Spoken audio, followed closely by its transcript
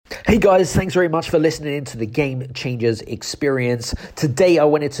Hey guys, thanks very much for listening in to the Game Changers Experience. Today I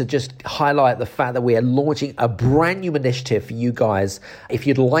wanted to just highlight the fact that we are launching a brand new initiative for you guys. If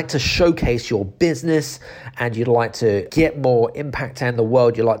you'd like to showcase your business and you'd like to get more impact in the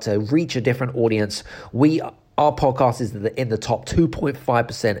world, you'd like to reach a different audience, our podcast is in the top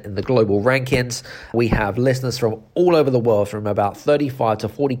 2.5% in the global rankings. We have listeners from all over the world, from about 35 to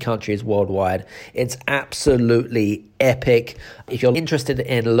 40 countries worldwide. It's absolutely epic. If you're interested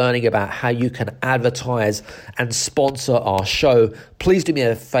in learning about how you can advertise and sponsor our show, please do me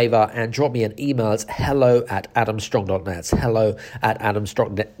a favor and drop me an email. It's hello@adamstrong.net. It's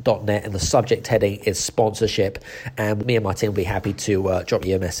hello@adamstrong.net, and the subject heading is sponsorship. And me and my team will be happy to drop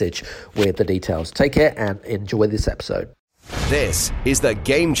you a message with the details. Take care and enjoy this episode. This is the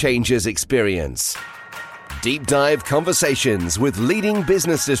Game Changers Experience. Deep dive conversations with leading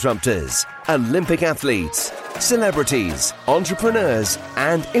business disruptors, Olympic athletes, celebrities, entrepreneurs,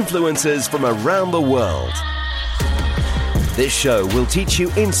 and influencers from around the world. This show will teach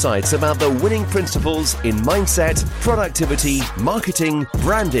you insights about the winning principles in mindset, productivity, marketing,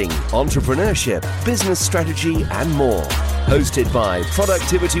 branding, entrepreneurship, business strategy, and more. Hosted by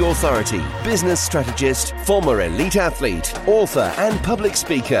Productivity Authority, business strategist, former elite athlete, author, and public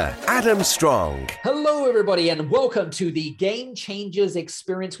speaker, Adam Strong. Hello, everybody, and welcome to the Game Changers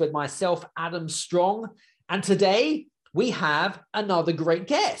Experience with myself, Adam Strong. And today we have another great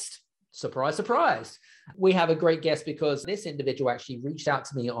guest. Surprise, surprise. We have a great guest because this individual actually reached out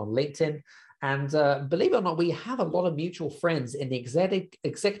to me on LinkedIn. And believe it or not, we have a lot of mutual friends in the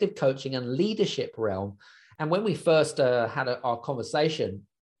executive coaching and leadership realm. And when we first had our conversation,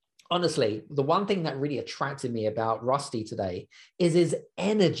 honestly, the one thing that really attracted me about Rusty today is his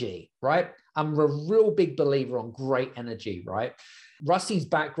energy, right? I'm a real big believer on great energy, right? Rusty's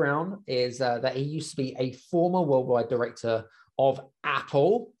background is that he used to be a former worldwide director of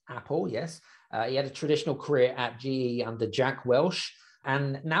Apple. Apple, yes. He had a traditional career at GE under Jack Welch.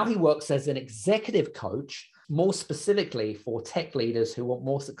 And now he works as an executive coach, more specifically for tech leaders who want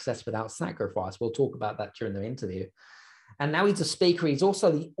more success without sacrifice. We'll talk about that during the interview. And now he's a speaker. He's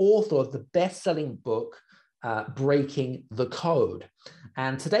also the author of the best-selling book, Breaking the Code.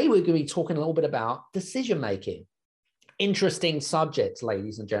 And today we're going to be talking a little bit about decision-making. Interesting subject,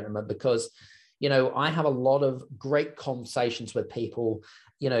 ladies and gentlemen, because, I have a lot of great conversations with people,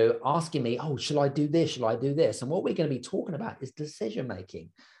 asking me, oh, shall I do this? Shall I do this? And what we're going to be talking about is decision-making.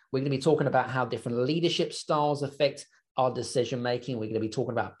 We're going to be talking about how different leadership styles affect our decision-making. We're going to be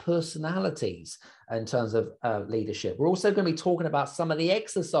talking about personalities in terms of leadership. We're also going to be talking about some of the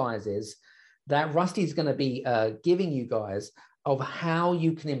exercises that Rusty's going to be giving you guys of how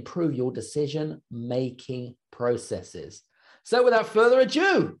you can improve your decision-making processes. So without further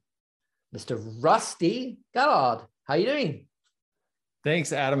ado, Mr. Rusty Gallard, how are you doing?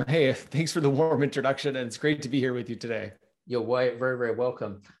 Thanks, Adam. Hey, thanks for the warm introduction, and it's great to be here with you today. You're very, very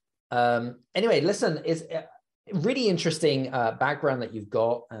welcome. Anyway, listen, it's a really interesting background that you've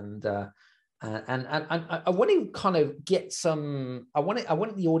got, and I want to kind of get some. I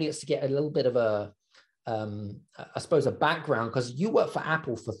want the audience to get a little bit of a, I suppose, a background, because you worked for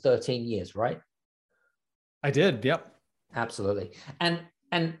Apple for 13 years, right? I did. Yep. Absolutely. And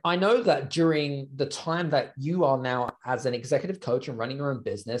I know that during the time that you are now as an executive coach and running your own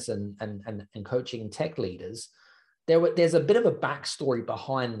business and coaching tech leaders, there's a bit of a backstory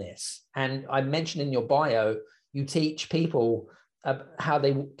behind this. And I mentioned in your bio, you teach people how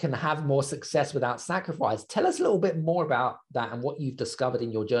they can have more success without sacrifice. Tell us a little bit more about that and what you've discovered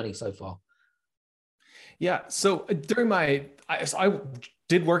in your journey so far. Yeah. So during I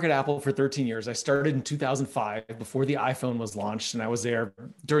did work at Apple for 13 years. I started in 2005 before the iPhone was launched, and I was there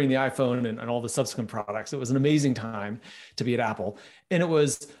during the iPhone and all the subsequent products. It was an amazing time to be at Apple, and it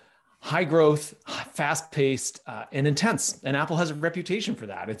was high growth, fast paced, and intense. And Apple has a reputation for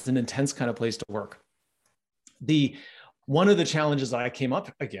that. It's an intense kind of place to work. One of the challenges I came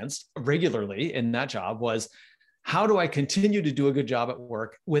up against regularly in that job was, how do I continue to do a good job at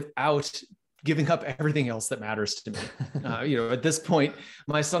work without giving up everything else that matters to me? At this point,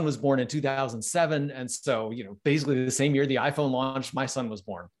 my son was born in 2007. And so, basically the same year the iPhone launched, my son was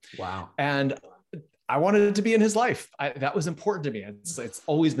born. Wow. And I wanted it to be in his life. That was important to me. It's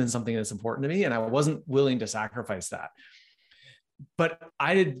always been something that's important to me. And I wasn't willing to sacrifice that. But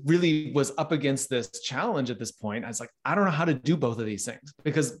I really was up against this challenge at this point. I was like, I don't know how to do both of these things,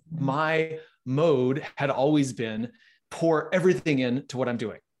 because my mode had always been pour everything into what I'm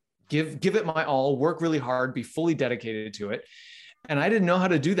doing. Give it my all, work really hard, be fully dedicated to it. And I didn't know how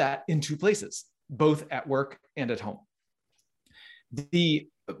to do that in two places, both at work and at home.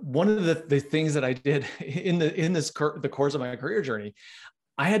 One of the things that I did in the course of my career journey,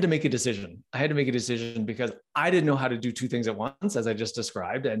 I had to make a decision. I had to make a decision because I didn't know how to do two things at once, as I just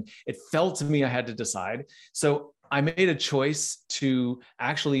described. And it felt to me I had to decide. So I made a choice to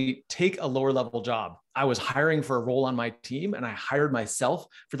actually take a lower level job. I was hiring for a role on my team, and I hired myself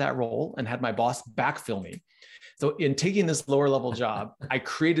for that role and had my boss backfill me. So in taking this lower level job, I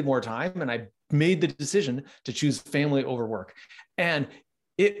created more time, and I made the decision to choose family over work. And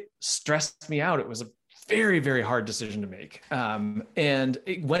it stressed me out. It was a very, very hard decision to make. And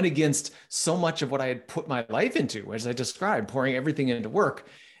it went against so much of what I had put my life into, as I described, pouring everything into work.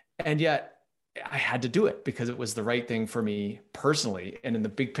 And yet I had to do it because it was the right thing for me personally and in the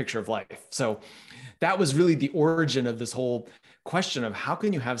big picture of life. So that was really the origin of this whole question of how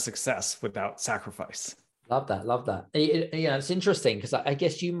can you have success without sacrifice? Love that. Love that. Yeah, it's interesting because I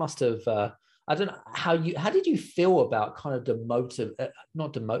guess you must have, I don't know how did you feel about kind of kind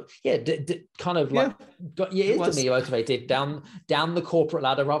of like, demotivated down the corporate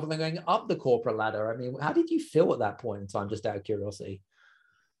ladder rather than going up the corporate ladder. I mean, how did you feel at that point in time, just out of curiosity?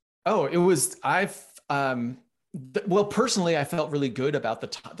 Oh, it was, well, personally, I felt really good about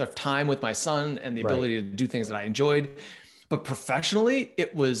the time with my son and the ability to do things that I enjoyed. But professionally,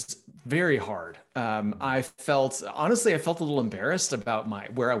 it was very hard. I felt a little embarrassed about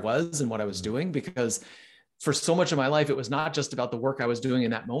where I was and what I was doing, because for so much of my life, it was not just about the work I was doing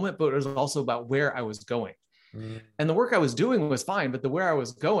in that moment, but it was also about where I was going. And the work I was doing was fine, but where I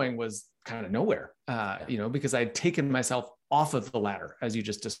was going was kind of nowhere, because I had taken myself off of the ladder, as you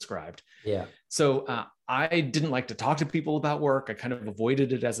just described. Yeah. So I didn't like to talk to people about work. I kind of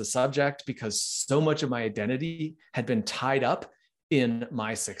avoided it as a subject because so much of my identity had been tied up in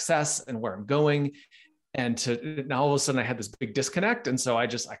my success and where I'm going. And now all of a sudden I had this big disconnect. And so I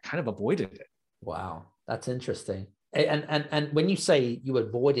kind of avoided it. Wow. That's interesting. And when you say you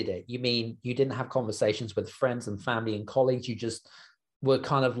avoided it, you mean you didn't have conversations with friends and family and colleagues? You just were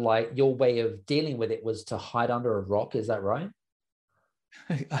kind of like, your way of dealing with it was to hide under a rock. Is that right?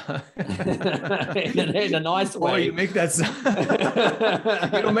 in a nice way. Boy, you make that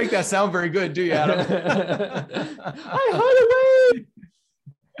you don't make that sound very good, do you, Adam? I hide away.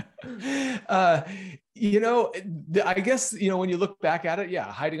 I guess, when you look back at it,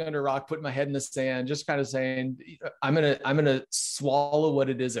 hiding under a rock, putting my head in the sand, just kind of saying, I'm going to swallow what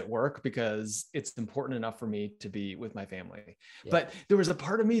it is at work because it's important enough for me to be with my family. Yeah. But there was a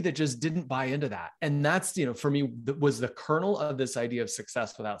part of me that just didn't buy into that. And that's, for me, was the kernel of this idea of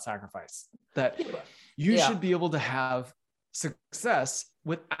success without sacrifice, that you should be able to have success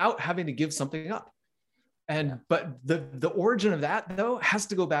without having to give something up. But the origin of that, though, has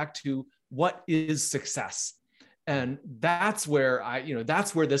to go back to what is success. And that's where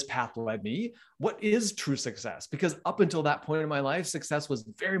that's where this path led me. What is true success? Because up until that point in my life, success was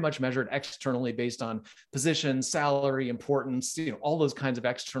very much measured externally based on position, salary, importance, all those kinds of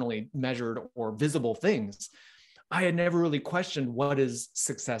externally measured or visible things. I had never really questioned, what does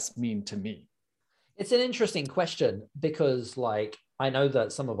success mean to me? It's an interesting question because, I know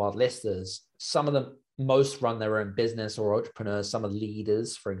that some of our listeners, some of them most run their own business or entrepreneurs, some are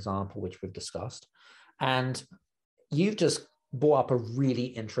leaders, for example, which we've discussed. And you've just brought up a really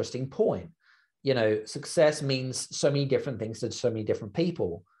interesting point. Success means so many different things to so many different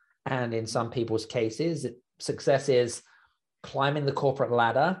people. And in some people's cases, success is climbing the corporate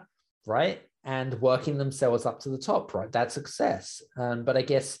ladder, right? And working themselves up to the top, right? That's success. But I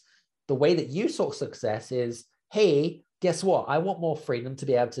guess the way that you saw success is, hey, guess what? I want more freedom to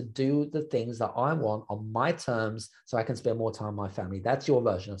be able to do the things that I want on my terms so I can spend more time with my family. That's your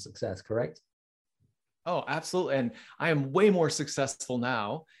version of success, correct? Oh, absolutely. And I am way more successful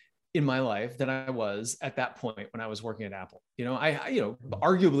now in my life than I was at that point when I was working at Apple.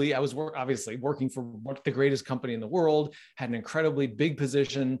 Arguably I was obviously working for the greatest company in the world, had an incredibly big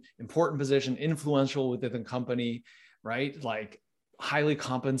position, important position, influential within the company, right? Like highly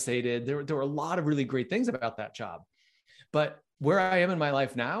compensated. There were a lot of really great things about that job. But where I am in my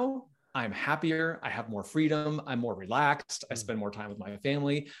life now, I'm happier. I have more freedom. I'm more relaxed. I spend more time with my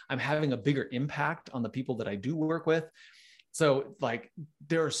family. I'm having a bigger impact on the people that I do work with. So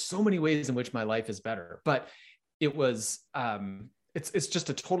there are so many ways in which my life is better, but it was, it's just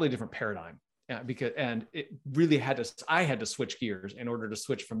a totally different paradigm. And it really I had to switch gears in order to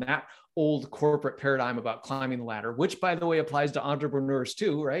switch from that old corporate paradigm about climbing the ladder, which by the way, applies to entrepreneurs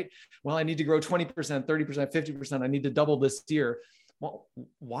too, right? Well, I need to grow 20%, 30%, 50%. I need to double this year. Well,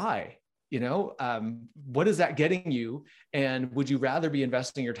 why? What is that getting you? And would you rather be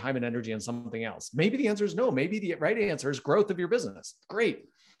investing your time and energy on something else? Maybe the answer is no. Maybe the right answer is growth of your business. Great.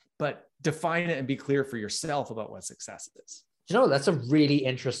 But define it and be clear for yourself about what success is. That's a really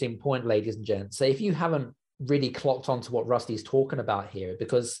interesting point, ladies and gents. So if you haven't really clocked onto what Rusty's talking about here,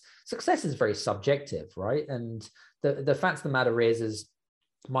 because success is very subjective, right? And the fact of the matter is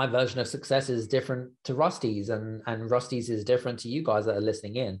my version of success is different to Rusty's, and Rusty's is different to you guys that are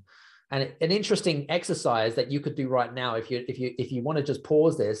listening in. And an interesting exercise that you could do right now, if you want to just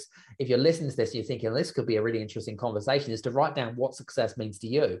pause this, if you're listening to this and you're thinking this could be a really interesting conversation, is to write down what success means to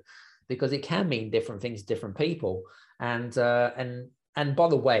you, because it can mean different things to different people. And by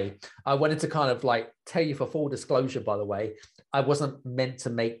the way, I wanted to kind of like tell you, for full disclosure, by the way, I wasn't meant to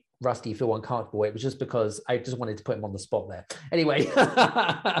make Rusty feel uncomfortable. It was just because I just wanted to put him on the spot there. Anyway.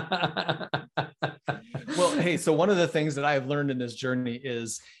 Well, hey, so one of the things that I've learned in this journey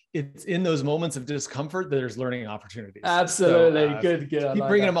is it's in those moments of discomfort that there's learning opportunities. Absolutely. So, good. Keep like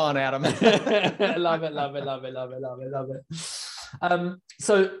bringing them on, Adam. Love it.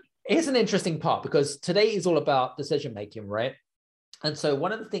 So here's an interesting part, because today is all about decision making, right? And so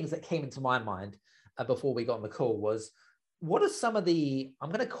one of the things that came into my mind before we got on the call was, what are some of the, I'm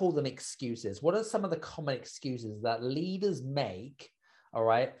going to call them excuses. What are some of the common excuses that leaders make, all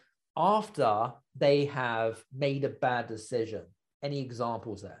right, after they have made a bad decision? Any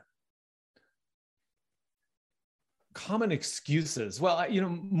examples there? Common excuses. Well,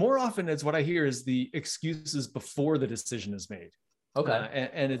 more often it's what I hear is the excuses before the decision is made. Okay.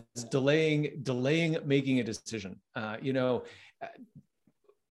 And it's delaying making a decision.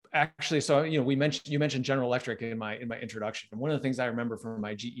 Actually, so you mentioned General Electric in my introduction. And one of the things I remember from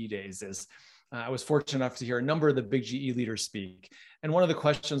my GE days is I was fortunate enough to hear a number of the big GE leaders speak. And one of the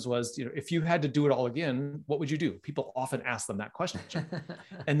questions was, if you had to do it all again, what would you do? People often ask them that question.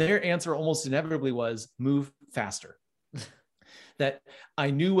 And their answer almost inevitably was move faster. That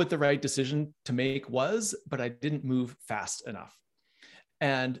I knew what the right decision to make was, but I didn't move fast enough.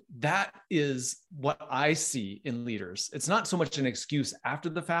 And that is what I see in leaders. It's not so much an excuse after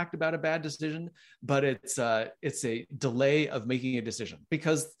the fact about a bad decision, but it's a delay of making a decision,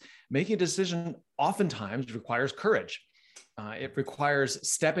 because making a decision oftentimes requires courage. It requires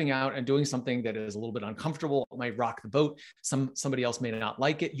stepping out and doing something that is a little bit uncomfortable. It might rock the boat. Somebody else may not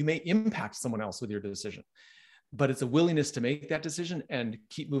like it. You may impact someone else with your decision, but it's a willingness to make that decision and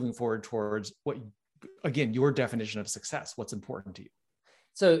keep moving forward towards what, again, your definition of success, what's important to you.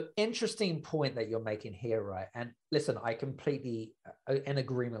 So interesting point that you're making here, right? And listen, I completely in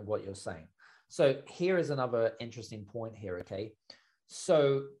agreement with what you're saying. So here is another interesting point here, okay?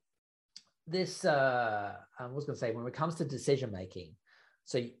 So this, I was going to say, when it comes to decision making,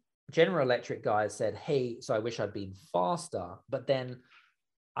 so General Electric guys said, hey, so I wish I'd been faster, but then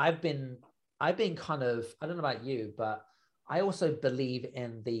I've been kind of, I don't know about you, but I also believe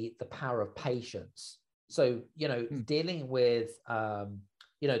in the power of patience. So, dealing with,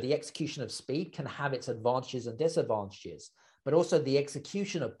 the execution of speed can have its advantages and disadvantages, but also the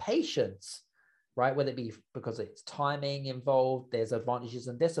execution of patience, right? Whether it be because it's timing involved, there's advantages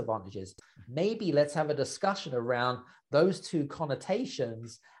and disadvantages. Maybe let's have a discussion around those two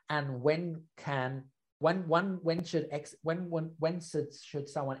connotations, and when should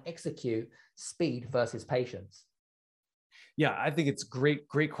someone execute speed versus patience? Yeah, I think it's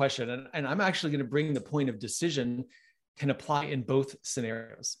great question. And I'm actually going to bring the point of decision can apply in both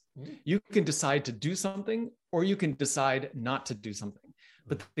scenarios. You can decide to do something, or you can decide not to do something.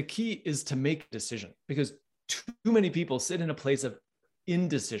 But the key is to make a decision, because too many people sit in a place of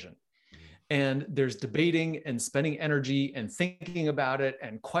indecision. And there's debating and spending energy and thinking about it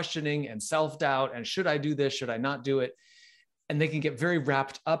and questioning and self-doubt and should I do this? Should I not do it? And they can get very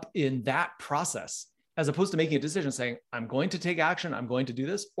wrapped up in that process, as opposed to making a decision saying, I'm going to take action, I'm going to do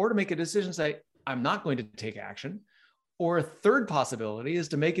this, or to make a decision say, I'm not going to take action. Or a third possibility is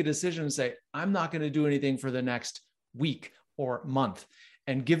to make a decision and say, I'm not going to do anything for the next week or month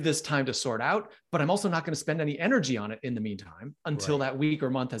and give this time to sort out, but I'm also not going to spend any energy on it in the meantime until that week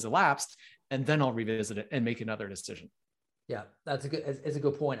or month has elapsed, and then I'll revisit it and make another decision. Yeah, it's a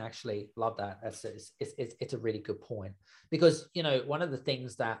good point, actually. Love that. It's a really good point, because, one of the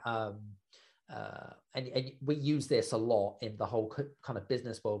things that, and we use this a lot in the whole kind of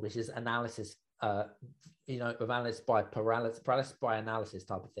business world, which is analysis, analysis by paralysis by analysis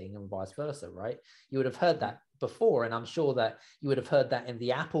type of thing, and vice versa, right? You would have heard that before, and I'm sure that you would have heard that in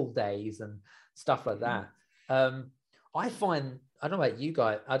the Apple days and stuff like that. I find, I don't know about you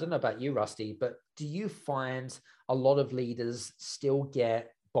guys, I don't know about you, Rusty, but do you find a lot of leaders still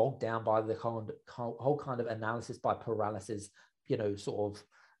get bogged down by the whole kind of analysis by paralysis, sort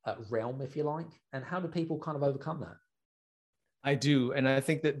of realm, if you like? And how do people kind of overcome that? I do. And I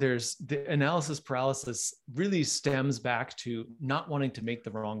think that there's the analysis paralysis really stems back to not wanting to make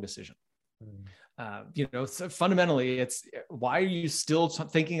the wrong decision. So fundamentally, it's why are you still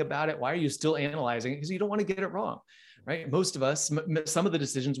thinking about it? Why are you still analyzing it? Because you don't want to get it wrong, right? Most of us, some of the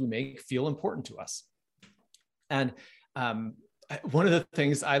decisions we make feel important to us. And one of the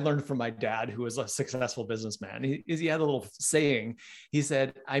things I learned from my dad, who was a successful businessman, he had a little saying. He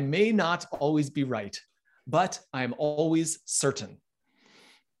said, "I may not always be right, but I'm always certain."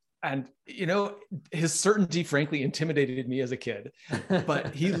 And, his certainty, frankly, intimidated me as a kid,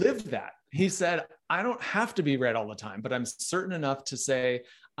 but he lived that. He said, "I don't have to be right all the time, but I'm certain enough to say,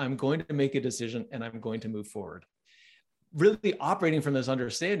 I'm going to make a decision and I'm going to move forward." Really operating from this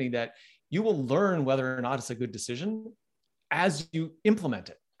understanding that you will learn whether or not it's a good decision as you implement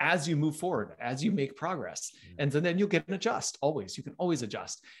it, as you move forward, as you make progress. And then you can adjust always. You can always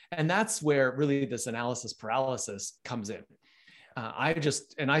adjust. And that's where really this analysis paralysis comes in. I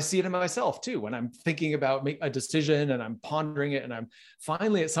see it in myself too, when I'm thinking about a decision and I'm pondering it, and I'm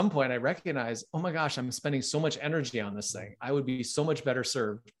finally at some point I recognize, oh my gosh, I'm spending so much energy on this thing. I would be so much better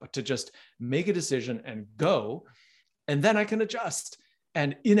served to just make a decision and go, and then I can adjust.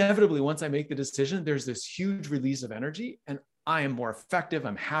 And inevitably, once I make the decision, there's this huge release of energy, and I am more effective,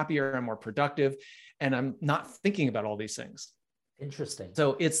 I'm happier, I'm more productive, and I'm not thinking about all these things. Interesting.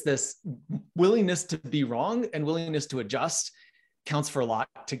 So it's this willingness to be wrong and willingness to adjust counts for a lot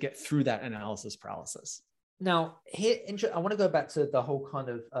to get through that analysis paralysis. Now, here, I want to go back to the whole kind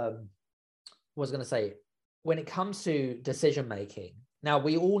of, what I was going to say, when it comes to decision making. Now,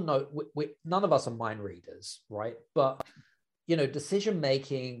 we all know, none of us are mind readers, right? But, decision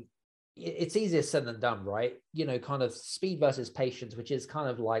making, it's easier said than done, right? Kind of speed versus patience, which is kind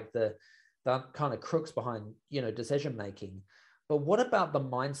of like the kind of crux behind, decision making. But what about the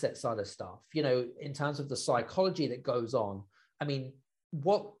mindset side of stuff, in terms of the psychology that goes on? I mean,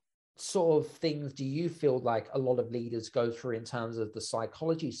 what sort of things do you feel like a lot of leaders go through in terms of the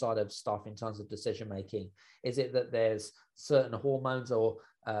psychology side of stuff, in terms of decision making? Is it that there's certain hormones or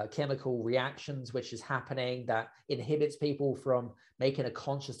chemical reactions which is happening that inhibits people from making a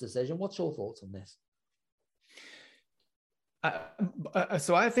conscious decision? What's your thoughts on this?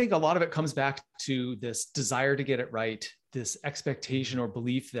 So I think a lot of it comes back to this desire to get it right, this expectation or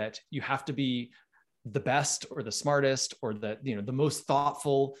belief that you have to be the best or the smartest or the most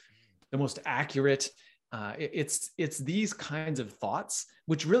thoughtful, the most accurate. It's these kinds of thoughts,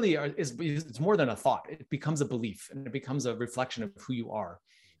 which really it's more than a thought. It becomes a belief, and it becomes a reflection of who you are.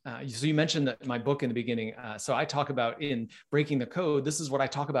 So you mentioned that my book in the beginning. So I talk about, in Breaking the Code, this is what I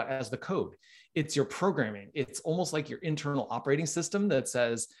talk about as the code. It's your programming. It's almost like your internal operating system that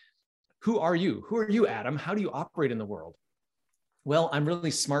says, who are you? Who are you, Adam? How do you operate in the world? Well, I'm a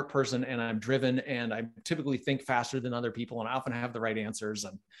really smart person, and I'm driven, and I typically think faster than other people, and I often have the right answers.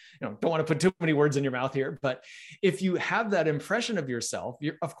 And don't want to put too many words in your mouth here, but if you have that impression of yourself,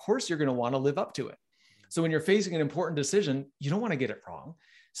 of course you're going to want to live up to it. So when you're facing an important decision, you don't want to get it wrong.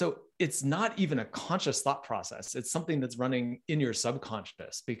 So it's not even a conscious thought process. It's something that's running in your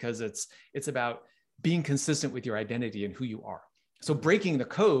subconscious, because it's about being consistent with your identity and who you are. So breaking the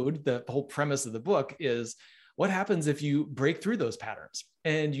code, the whole premise of the book is, what happens if you break through those patterns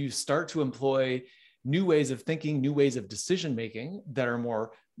and you start to employ new ways of thinking, new ways of decision-making that are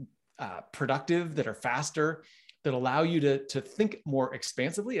more productive, that are faster, that allow you to think more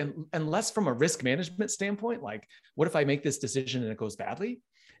expansively and less from a risk management standpoint, like, what if I make this decision and it goes badly?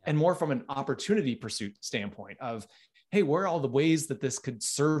 And more from an opportunity pursuit standpoint of, hey, where are all the ways that this could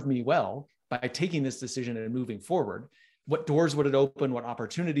serve me well by taking this decision and moving forward? What doors would it open? What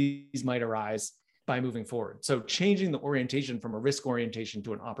opportunities might arise by moving forward? So changing the orientation from a risk orientation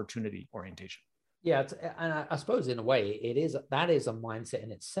to an opportunity orientation. Yeah, and I suppose in a way that is a mindset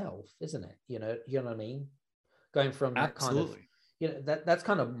in itself, isn't it? You know what I mean? Going from that Absolutely. kind of, that's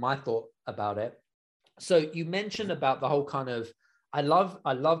kind of my thought about it. So you mentioned about the whole kind of, I love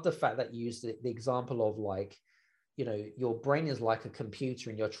the fact that you used the example of, like, your brain is like a computer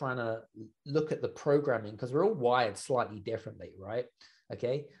and you're trying to look at the programming, because we're all wired slightly differently, right?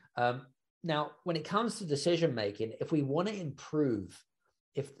 Okay. Now, when it comes to decision making, if we want to improve,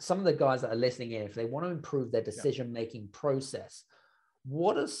 if some of the guys that are listening in, if they want to improve their decision making process,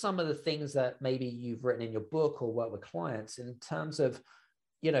 what are some of the things that maybe you've written in your book or work with clients in terms of,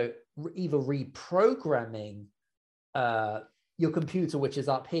 either reprogramming your computer, which is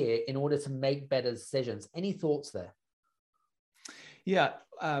up here, in order to make better decisions? Any thoughts there? Yeah.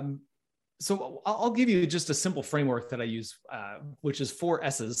 So I'll give you just a simple framework that I use, which is 4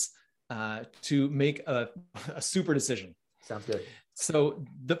 S's to make a super decision. Sounds good. So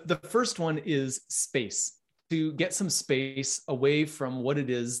the first one is space. To get some space away from what it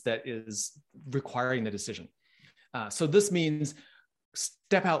is that is requiring the decision. So this means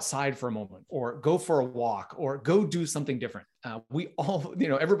step outside for a moment, or go for a walk, or go do something different. We all,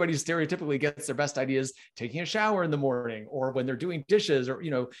 everybody stereotypically gets their best ideas taking a shower in the morning, or when they're doing dishes, or,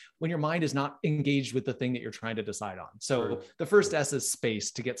 when your mind is not engaged with the thing that you're trying to decide on. So the first S is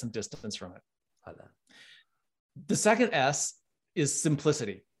space, to get some distance from it. Like that. The second S is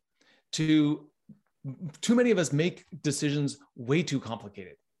simplicity. Too many of us make decisions way too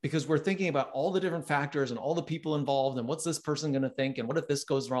complicated, because we're thinking about all the different factors and all the people involved, and what's this person going to think, and what if this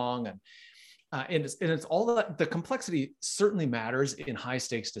goes wrong, and it's all that. The complexity certainly matters in high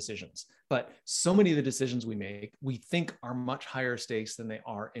stakes decisions, but so many of the decisions we make, we think are much higher stakes than they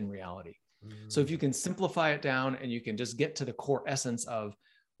are in reality. So if you can simplify it down, and you can just get to the core essence of,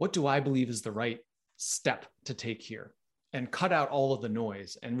 what do I believe is the right step to take here, and cut out all of the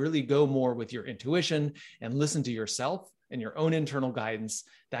noise, and really go more with your intuition and listen to yourself and your own internal guidance,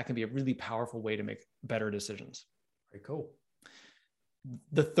 that can be a really powerful way to make better decisions. Very cool.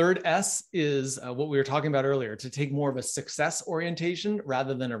 The third S is what we were talking about earlier, to take more of a success orientation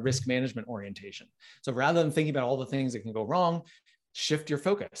rather than a risk management orientation. So rather than thinking about all the things that can go wrong, shift your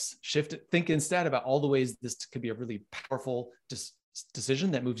focus, think instead about all the ways this could be a really powerful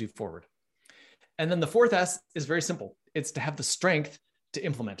decision that moves you forward. And then the fourth S is very simple. It's to have the strength to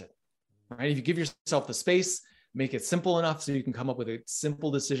implement it, right? If you give yourself the space, make it simple enough so you can come up with a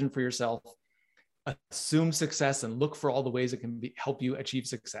simple decision for yourself, assume success, and look for all the ways it can help you achieve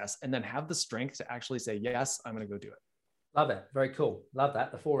success, and then have the strength to actually say, yes, I'm going to go do it. Love it. Very cool. Love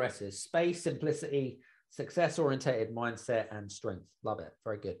that. The 4 S's: space, simplicity, success-orientated mindset, and strength. Love it.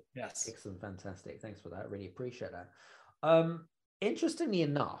 Very good. Yes. Excellent. Fantastic. Thanks for that. Really appreciate that. Interestingly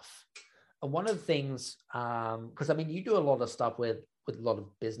enough, one of the things, because I mean, you do a lot of stuff with a lot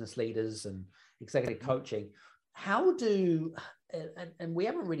of business leaders and executive coaching. How do, and we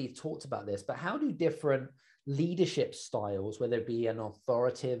haven't really talked about this, but how do different leadership styles, whether it be an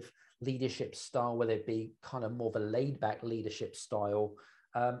authoritative leadership style, whether it be kind of more of a laid back leadership style,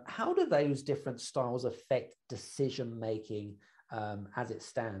 how do those different styles affect decision making as it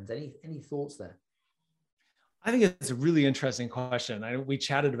stands? Any thoughts there? I think it's a really interesting question. We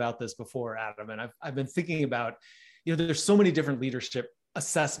chatted about this before, Adam, and I've been thinking about, there's so many different leadership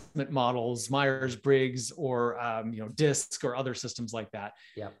assessment models, Myers-Briggs or DISC or other systems like that.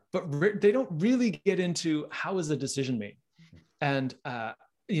 Yeah. But they don't really get into how is a decision made, and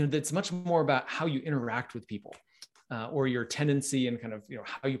it's much more about how you interact with people, or your tendency and kind of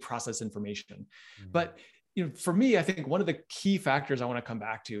how you process information. But for me, I think one of the key factors I want to come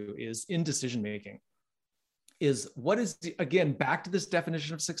back to is in decision making. Is what is, again, back to this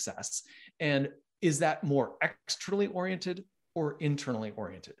definition of success. And is that more externally oriented or internally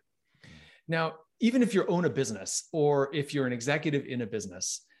oriented? Now, even if you own a business, or if you're an executive in a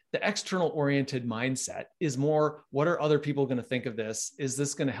business, the external oriented mindset is more, what are other people going to think of this? Is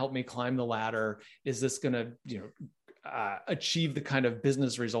this going to help me climb the ladder? Is this going to, achieve the kind of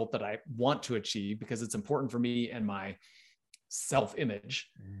business result that I want to achieve because it's important for me and my self-image?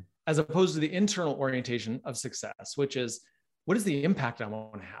 As opposed to the internal orientation of success, which is, what is the impact I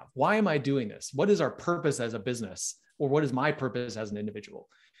want to have? Why am I doing this? What is our purpose as a business? Or what is my purpose as an individual?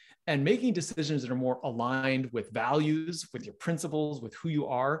 And making decisions that are more aligned with values, with your principles, with who you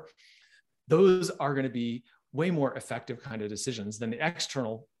are, those are going to be way more effective kind of decisions than the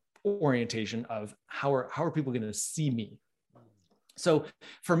external orientation of how are people going to see me? So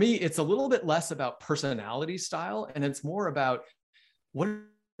for me, it's a little bit less about personality style, and it's more about what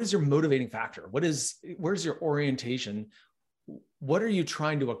is your motivating factor? Where's your orientation? What are you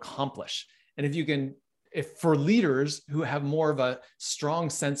trying to accomplish? And if for leaders who have more of a strong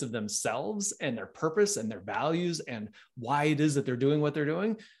sense of themselves and their purpose and their values and why it is that they're doing what they're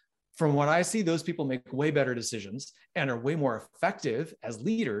doing, from what I see, those people make way better decisions and are way more effective as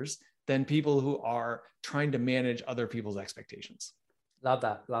leaders than people who are trying to manage other people's expectations. Love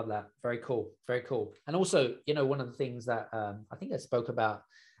that. Love that. Very cool. Very cool. And also, one of the things that I think I spoke about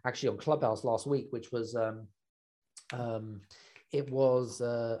actually on Clubhouse last week, which was, someone took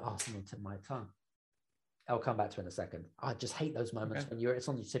my tongue. I'll come back to it in a second. I just hate those moments when it's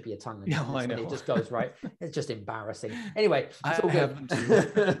on the tip of your tongue. And I know. It just goes right. It's just embarrassing. Anyway, it's all good.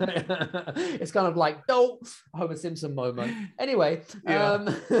 It's kind of like, Homer Simpson moment. Anyway,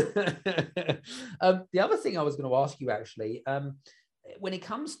 the other thing I was going to ask you actually, when it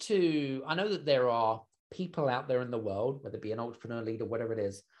comes to, I know that there are people out there in the world, whether it be an entrepreneur, leader, whatever it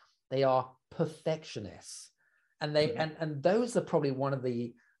is, they are perfectionists. And and those are probably one of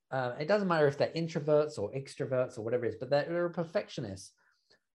the, it doesn't matter if they're introverts or extroverts or whatever it is, but they're a perfectionist.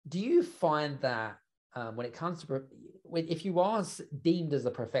 Do you find that when it comes to if you are deemed as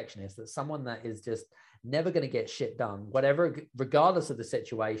a perfectionist, that someone that is just never going to get shit done, whatever, regardless of the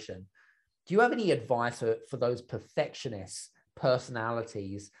situation, do you have any advice for those perfectionist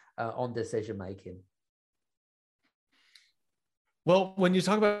personalities on decision making? Well, when you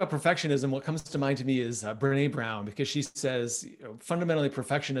talk about perfectionism, what comes to mind to me is Brené Brown, because she says, fundamentally,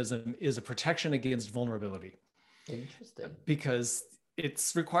 perfectionism is a protection against vulnerability. Interesting. Because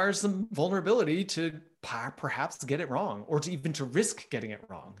it requires some vulnerability to perhaps get it wrong, or to even to risk getting it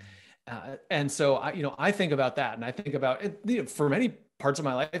wrong. And so I think about that, and I think about it, for many parts of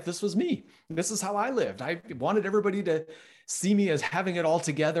my life, this was me. This is how I lived. I wanted everybody to see me as having it all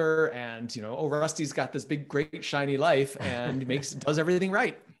together, and Rusty's got this big, great, shiny life and does everything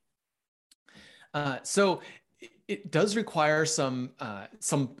right. So it does require some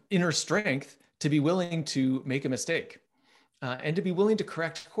inner strength to be willing to make a mistake, and to be willing to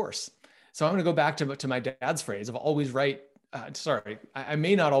correct course. So I'm going to go back to my dad's phrase of always right. I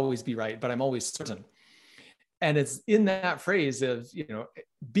may not always be right, but I'm always certain. And it's in that phrase of,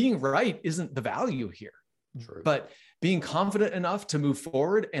 being right isn't the value here. True. But being confident enough to move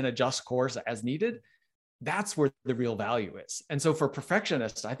forward and adjust course as needed, that's where the real value is. And so for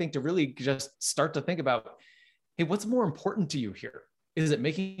perfectionists, I think to really just start to think about, hey, what's more important to you here? Is it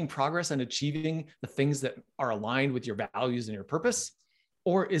making progress and achieving the things that are aligned with your values and your purpose?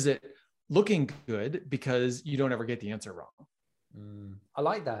 Or is it looking good because you don't ever get the answer wrong? I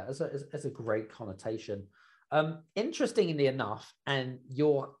like that as a great connotation. Interestingly enough, and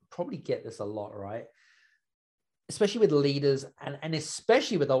you'll probably get this a lot, right? Especially with leaders and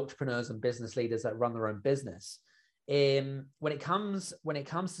especially with entrepreneurs and business leaders that run their own business. When it comes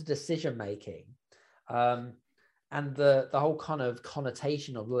to decision making, and the whole kind of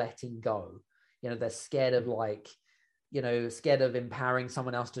connotation of letting go, they're scared of scared of empowering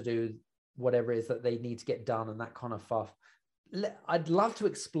someone else to do whatever it is that they need to get done and that kind of stuff. I'd love to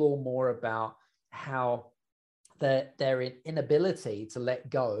explore more about how their inability to let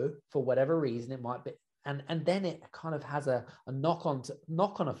go for whatever reason it might be, and then it kind of has a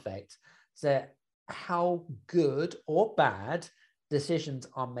knock-on effect to how good or bad decisions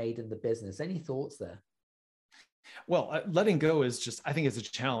are made in the business. Any thoughts there? Well, letting go is just, I think it's a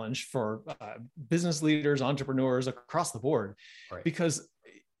challenge for business leaders, entrepreneurs across the board, right? Because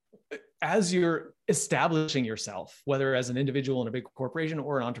as you're establishing yourself, whether as an individual in a big corporation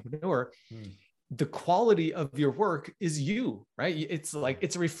or an entrepreneur, the quality of your work is you, right? It's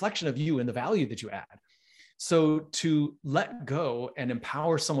a reflection of you and the value that you add. So to let go and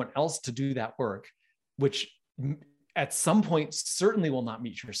empower someone else to do that work, which at some point certainly will not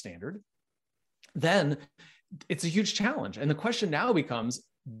meet your standard, then it's a huge challenge. And the question now becomes,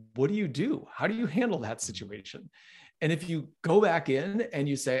 what do you do? How do you handle that situation? And if you go back in and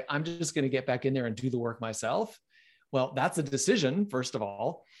you say, I'm just going to get back in there and do the work myself, well, that's a decision, first of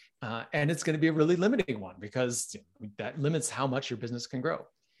all. And it's going to be a really limiting one, because that limits how much your business can grow.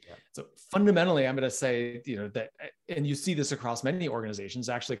 Yeah. So fundamentally, I'm going to say, that, and you see this across many organizations,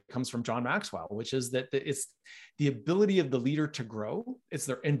 actually comes from John Maxwell, which is that it's the ability of the leader to grow. It's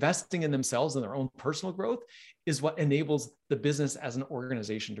their investing in themselves and their own personal growth is what enables the business as an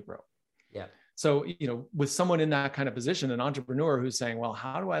organization to grow. Yeah. So, with someone in that kind of position, an entrepreneur who's saying, well,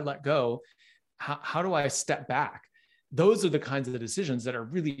 how do I let go? How do I step back? Those are the kinds of decisions that are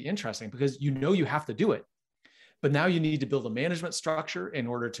really interesting, because you have to do it. But now you need to build a management structure in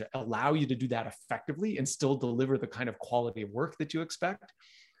order to allow you to do that effectively and still deliver the kind of quality of work that you expect.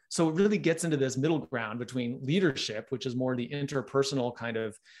 So it really gets into this middle ground between leadership, which is more the interpersonal kind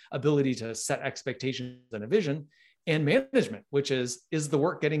of ability to set expectations and a vision, and management, which is the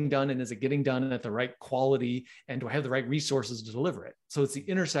work getting done, and is it getting done at the right quality, and do I have the right resources to deliver it? So it's the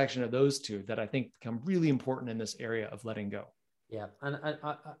intersection of those two that I think become really important in this area of letting go. Yeah, and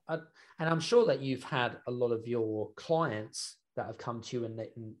I'm sure that you've had a lot of your clients that have come to you, and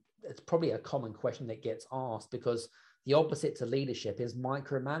it's probably a common question that gets asked, because the opposite to leadership is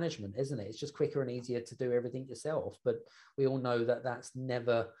micromanagement, isn't it? It's just quicker and easier to do everything yourself. But we all know that that's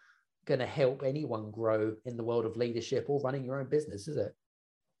never going to help anyone grow in the world of leadership or running your own business, is it?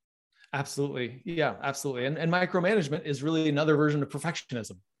 Absolutely. Yeah, absolutely. And micromanagement is really another version of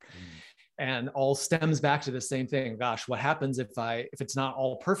perfectionism. And all stems back to the same thing. Gosh, what happens if it's not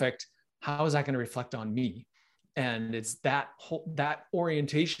all perfect? How is that going to reflect on me? And it's that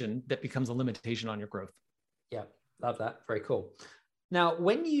orientation that becomes a limitation on your growth. Yeah, love that. Very cool. Now,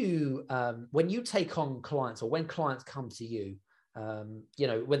 when you take on clients, or when clients come to you,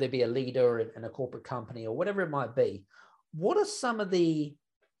 whether it be a leader in a corporate company or whatever it might be, what are some of the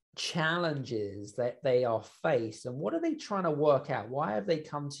challenges that they are faced, and what are they trying to work out? Why have they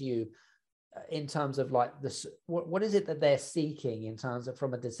come to you in terms of like this, what is it that they're seeking in terms of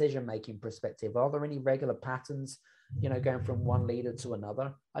from a decision-making perspective? Are there any regular patterns, going from one leader to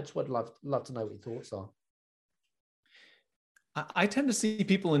another? I just would love to know what your thoughts are. I tend to see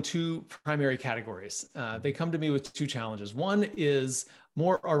people in two primary categories. They come to me with two challenges. One is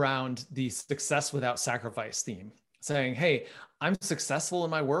more around the success without sacrifice theme, saying, hey, I'm successful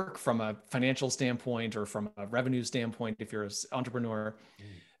in my work from a financial standpoint or from a revenue standpoint, if you're an entrepreneur,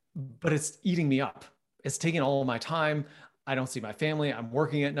 but it's eating me up. It's taking all of my time. I don't see my family. I'm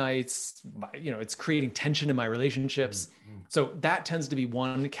working at nights. It's creating tension in my relationships. So that tends to be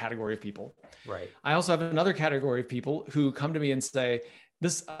one category of people. Right. I also have another category of people who come to me and say,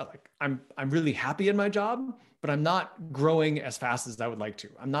 I'm really happy in my job, but I'm not growing as fast as I would like to.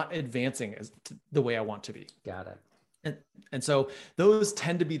 I'm not advancing the way I want to be. Got it. And so those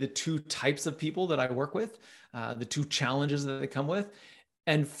tend to be the two types of people that I work with, the two challenges that they come with.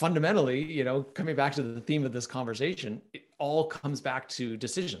 And fundamentally, coming back to the theme of this conversation, it all comes back to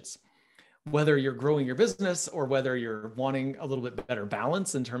decisions. Whether you're growing your business or whether you're wanting a little bit better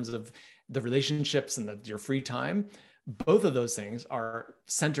balance in terms of the relationships and your free time, both of those things are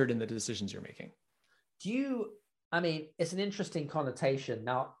centered in the decisions you're making. It's an interesting connotation.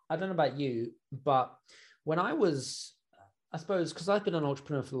 Now, I don't know about you, but when I suppose, because I've been an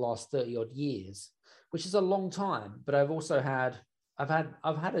entrepreneur for the last 30 odd years, which is a long time, but I've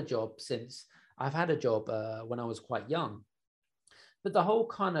had a job when I was quite young. But the whole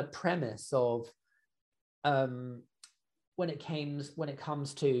kind of premise of when it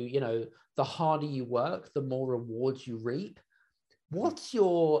comes to, the harder you work, the more rewards you reap. What's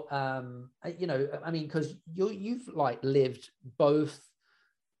your, because you've like lived both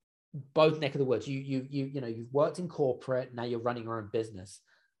neck of the woods. You've worked in corporate, now you're running your own business.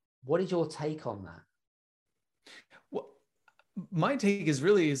 What is your take on that? Well, my take is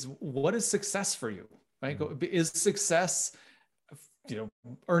what is success for you, right? Is success,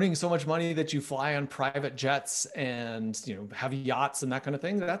 earning so much money that you fly on private jets and, have yachts and that kind of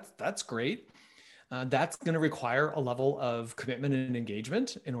thing? That's great. That's going to require a level of commitment and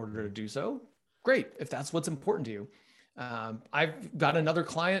engagement in order to do so. Great. If that's what's important to you. I've got another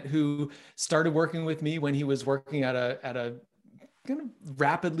client who started working with me when he was working at a kind of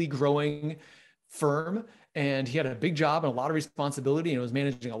rapidly growing firm, and he had a big job and a lot of responsibility and was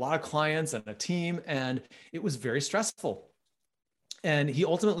managing a lot of clients and a team, and it was very stressful. And he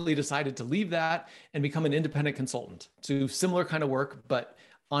ultimately decided to leave that and become an independent consultant to similar kind of work, but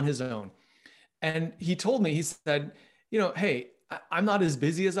on his own. And he told me, he said, hey, I'm not as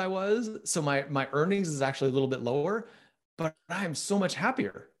busy as I was, so my earnings is actually a little bit lower, but I'm so much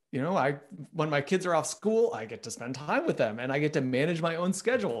happier. When my kids are off school, I get to spend time with them and I get to manage my own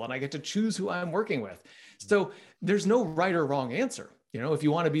schedule and I get to choose who I'm working with. So there's no right or wrong answer. If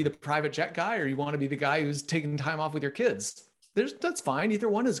you want to be the private jet guy or you want to be the guy who's taking time off with your kids, that's fine. Either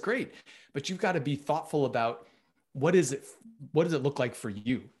one is great, but you've got to be thoughtful about what does it look like for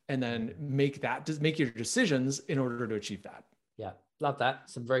you, and then make your decisions in order to achieve that. Yeah, love that.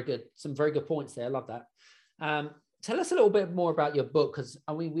 Some very good points there. Love that. Tell us a little bit more about your book, because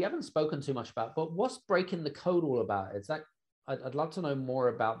we haven't spoken too much about, but what's Breaking the Code all about? I'd love to know more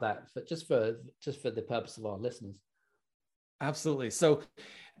about that, just for the purpose of our listeners. Absolutely. So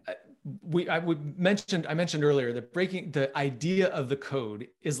I mentioned earlier that the idea of the code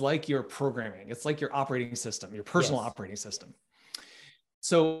is like your programming. It's like your operating system, your personal operating system.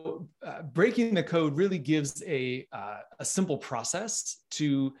 So breaking the code really gives a simple process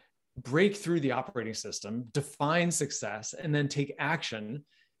to break through the operating system, define success, and then take action,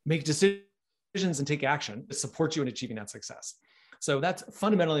 make decisions and take action to support you in achieving that success. So that's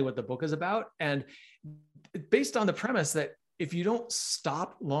fundamentally what the book is about. And based on the premise that if you don't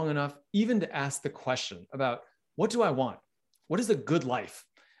stop long enough, even to ask the question about what do I want? What is a good life?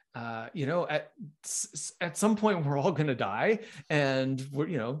 At some point we're all going to die, and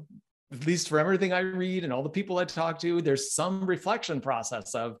we're, at least for everything I read and all the people I talk to, there's some reflection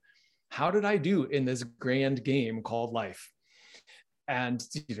process of how did I do in this grand game called life? And,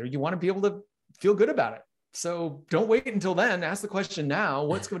 you want to be able to feel good about it. So don't wait until then. Ask the question now,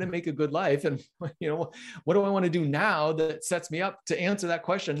 what's going to make a good life? And, what do I want to do now that sets me up to answer that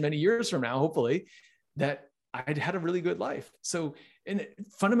question many years from now, hopefully, that I'd had a really good life. So, and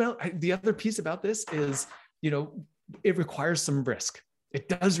fundamentally, the other piece about this is, it requires some risk. It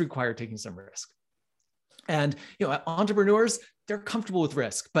does require taking some risk. And, entrepreneurs, they're comfortable with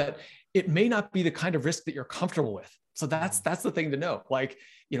risk, but it may not be the kind of risk that you're comfortable with. So that's the thing to know. Like,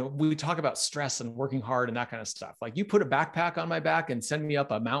 we talk about stress and working hard and that kind of stuff. Like, you put a backpack on my back and send me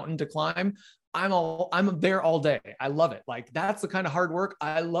up a mountain to climb, I'm there all day. I love it. Like, that's the kind of hard work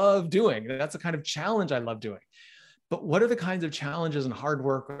I love doing. That's the kind of challenge I love doing. But what are the kinds of challenges and hard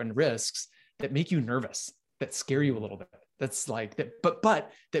work and risks that make you nervous, that scare you a little bit? That's like that,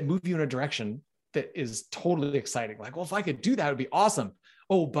 but that move you in a direction that is totally exciting. Like, well, if I could do that, it would be awesome.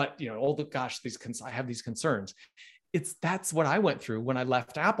 Oh, but I have these concerns. That's what I went through when I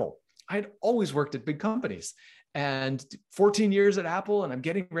left Apple. I'd always worked at big companies, and 14 years at Apple, and I'm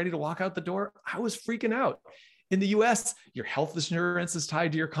getting ready to walk out the door. I was freaking out. In the US, your health insurance is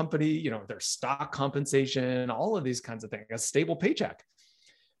tied to your company. There's stock compensation, all of these kinds of things, a stable paycheck.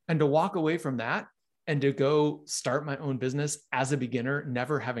 And to walk away from that and to go start my own business as a beginner,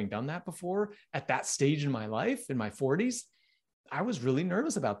 never having done that before at that stage in my life, in my 40s, I was really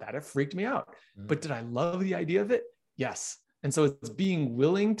nervous about that. It freaked me out. But did I love the idea of it? Yes. And so it's being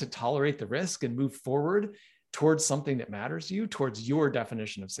willing to tolerate the risk and move forward towards something that matters to you, towards your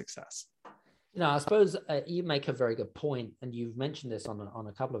definition of success. I suppose you make a very good point, and you've mentioned this on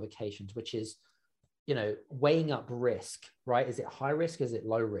a couple of occasions, which is, weighing up risk, right? Is it high risk? Is it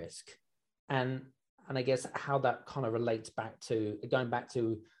low risk? And I guess how that kind of relates back to going back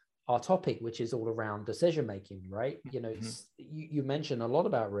to our topic, which is all around decision making, right? You mentioned a lot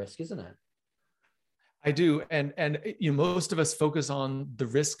about risk, isn't it? I do. And most of us focus on the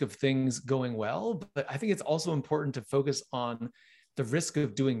risk of things going well, but I think it's also important to focus on the risk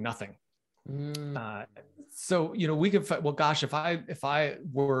of doing nothing. So, we could, well, gosh, if I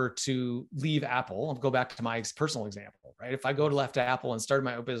were to leave Apple, I'll go back to my personal example, right? If I left Apple and started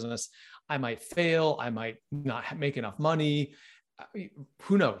my own business, I might fail. I might not make enough money.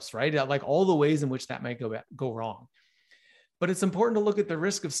 Who knows, right? Like all the ways in which that might go wrong. But it's important to look at the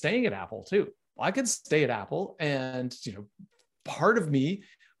risk of staying at Apple too. Well, I could stay at Apple and, part of me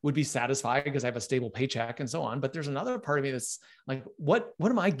would be satisfied because I have a stable paycheck and so on. But there's another part of me that's like, what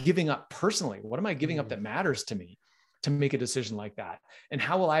am I giving up personally? What am I giving up that matters to me to make a decision like that? And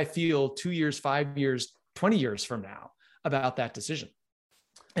how will I feel 2 years, 5 years, 20 years from now about that decision?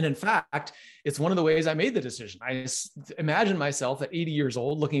 And in fact, it's one of the ways I made the decision. I imagine myself at 80 years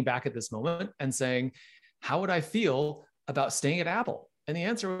old, looking back at this moment and saying, how would I feel about staying at Apple? And the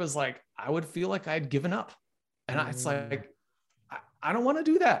answer was like, I would feel like I'd given up. And it's like, I don't want to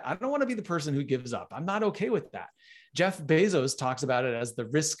do that. I don't want to be the person who gives up. I'm not okay with that. Jeff Bezos talks about it as the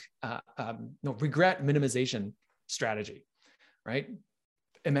regret minimization strategy, right?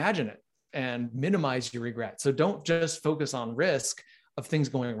 Imagine it and minimize your regret. So don't just focus on risk of things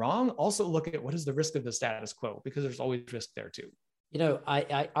going wrong. Also look at what is the risk of the status quo, because there's always risk there too.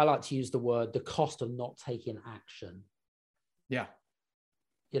 I like to use the word, the cost of not taking action. Yeah.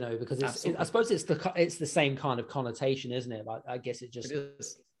 Because I suppose it's the same kind of connotation, isn't it? I guess it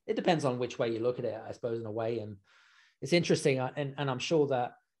depends on which way you look at it, I suppose, in a way. And it's interesting. And I'm sure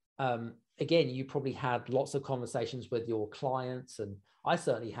that, again, you probably had lots of conversations with your clients, and I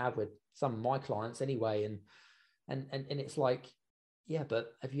certainly have with some of my clients anyway. And it's like, yeah,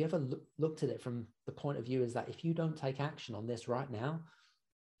 but have you ever looked at it from the point of view is that if you don't take action on this right now,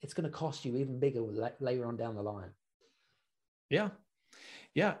 it's going to cost you even bigger later on down the line. Yeah.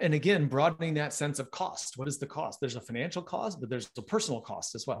 Yeah. And again, broadening that sense of cost. What is the cost? There's a financial cost, but there's a personal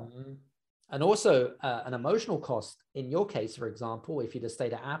cost as well. Mm-hmm. And also an emotional cost. In your case, for example, if you'd have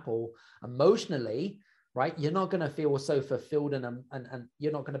stayed at Apple, emotionally, right, you're not going to feel so fulfilled and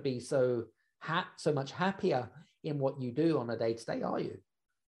you're not going to be so much happier in what you do on a day-to-day, are you?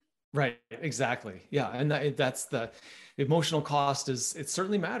 Right. Exactly. Yeah. And that's the emotional cost it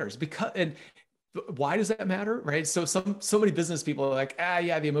certainly matters and why does that matter? Right. So many business people are like,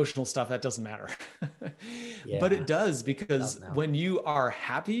 the emotional stuff, that doesn't matter. Yeah, but it does, because when you are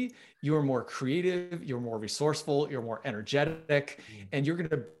happy, you're more creative, you're more resourceful, you're more energetic, and you're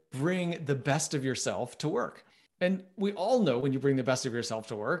going to bring the best of yourself to work. And we all know when you bring the best of yourself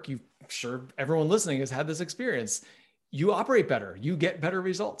to work, sure everyone listening has had this experience, you operate better, you get better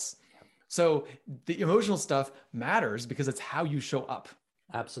results. So the emotional stuff matters because it's how you show up.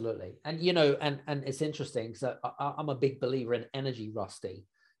 Absolutely. And, and it's interesting. So I'm a big believer in energy, Rusty.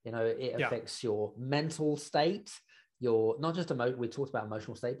 It affects your mental state, your, not just we talked about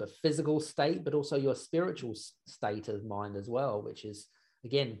emotional state, but physical state, but also your spiritual state of mind as well, which is,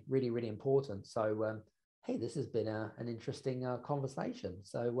 again, really, really important. So, hey, this has been an interesting conversation.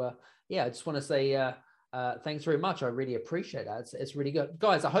 So, I just want to say thanks very much. I really appreciate that. It's really good.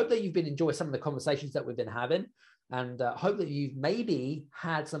 Guys, I hope that you've been enjoying some of the conversations that we've been having. And hope that you've maybe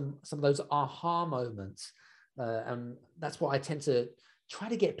had some of those aha moments. And that's what I tend to try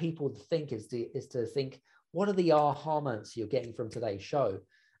to get people to think is to think, what are the aha moments you're getting from today's show?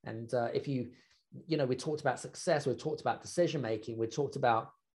 And if we talked about success, we talked about decision-making, we talked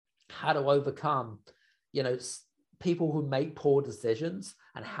about how to overcome, people who make poor decisions,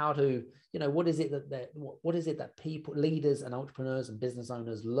 and how to, what is it that people, leaders and entrepreneurs and business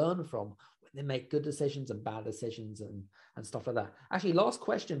owners learn from when they make good decisions and bad decisions and stuff like that. Actually, last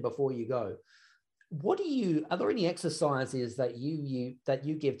question before you go. Are there any exercises that you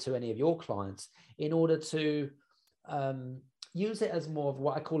give to any of your clients in order to use it as more of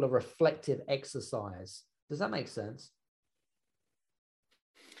what I call a reflective exercise? Does that make sense?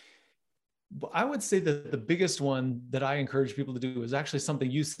 I would say that the biggest one that I encourage people to do is actually something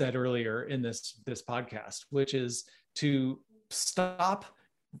you said earlier in this podcast, which is to stop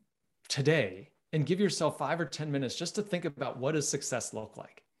today and give yourself 5 or 10 minutes just to think about what does success look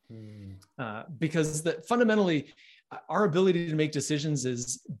like. Because fundamentally, our ability to make decisions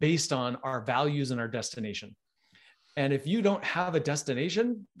is based on our values and our destination. And if you don't have a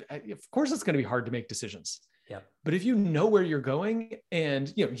destination, of course, it's going to be hard to make decisions. Yeah. But if you know where you're going,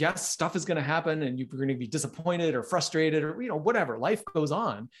 and yes, stuff is going to happen, and you're going to be disappointed or frustrated or whatever, life goes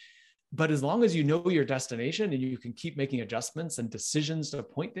on. But as long as you know your destination and you can keep making adjustments and decisions to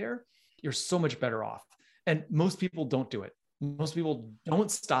point there, you're so much better off. And most people don't do it. Most people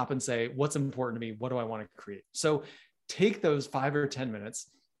don't stop and say, what's important to me? What do I want to create? So take those 5 or 10 minutes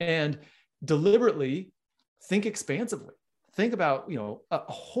and deliberately think expansively. Think about, a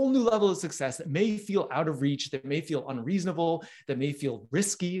whole new level of success that may feel out of reach, that may feel unreasonable, that may feel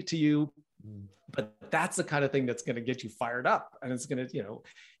risky to you. But that's the kind of thing that's going to get you fired up. And it's going to,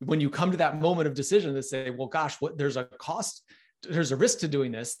 when you come to that moment of decision to say, well, gosh, there's a cost, there's a risk to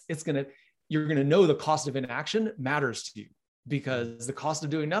doing this. You're going to know the cost of inaction matters to you, because the cost of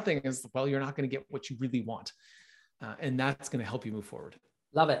doing nothing is, well, you're not going to get what you really want. And that's going to help you move forward.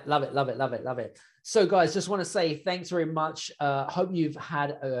 Love it, love it, love it, love it, love it. So guys, just want to say thanks very much. Hope you've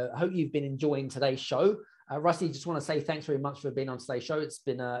been enjoying today's show. Rusty, just want to say thanks very much for being on today's show. It's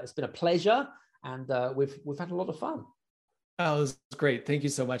been a pleasure, and we've had a lot of fun. Oh, it was great. Thank you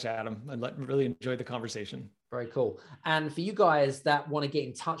so much, Adam. I really enjoyed the conversation. Very cool. And for you guys that want to get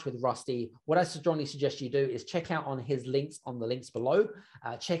in touch with Rusty, what I strongly suggest you do is check out on his links on the links below.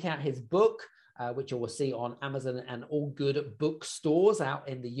 Check out his book, which you will see on Amazon and all good bookstores out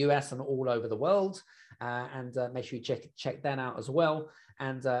in the US and all over the world. And make sure you check that out as well.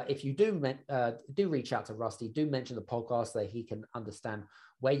 And if you do reach out to Rusty, do mention the podcast so that he can understand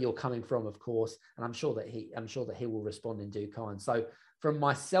where you're coming from, of course. And I'm sure that he will respond in due kind. So from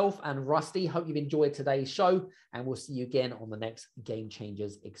myself and Rusty, hope you've enjoyed today's show, and we'll see you again on the next Game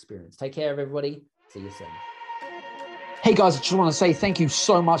Changers Experience. Take care, everybody. See you soon. Hey guys, I just want to say thank you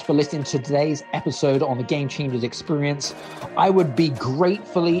so much for listening to today's episode on the Game Changers Experience. I would be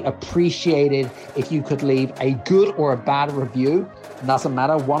gratefully appreciated if you could leave a good or a bad review. It doesn't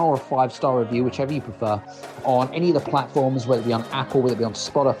matter, 1 or a 5-star review, whichever you prefer, on any of the platforms, whether it be on Apple, whether it be on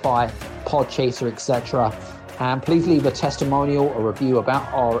Spotify, Podchaser, etc. And please leave a testimonial or review about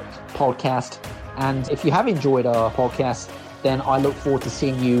our podcast. And if you have enjoyed our podcast, then I look forward to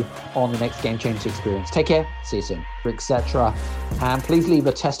seeing you on the next Game Changers Experience. Take care, see you soon, etc. And please leave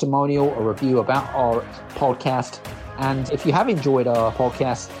a testimonial or review about our podcast. And if you have enjoyed our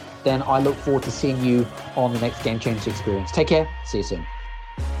podcast, then I look forward to seeing you on the next Game Changers Experience. Take care, see you soon.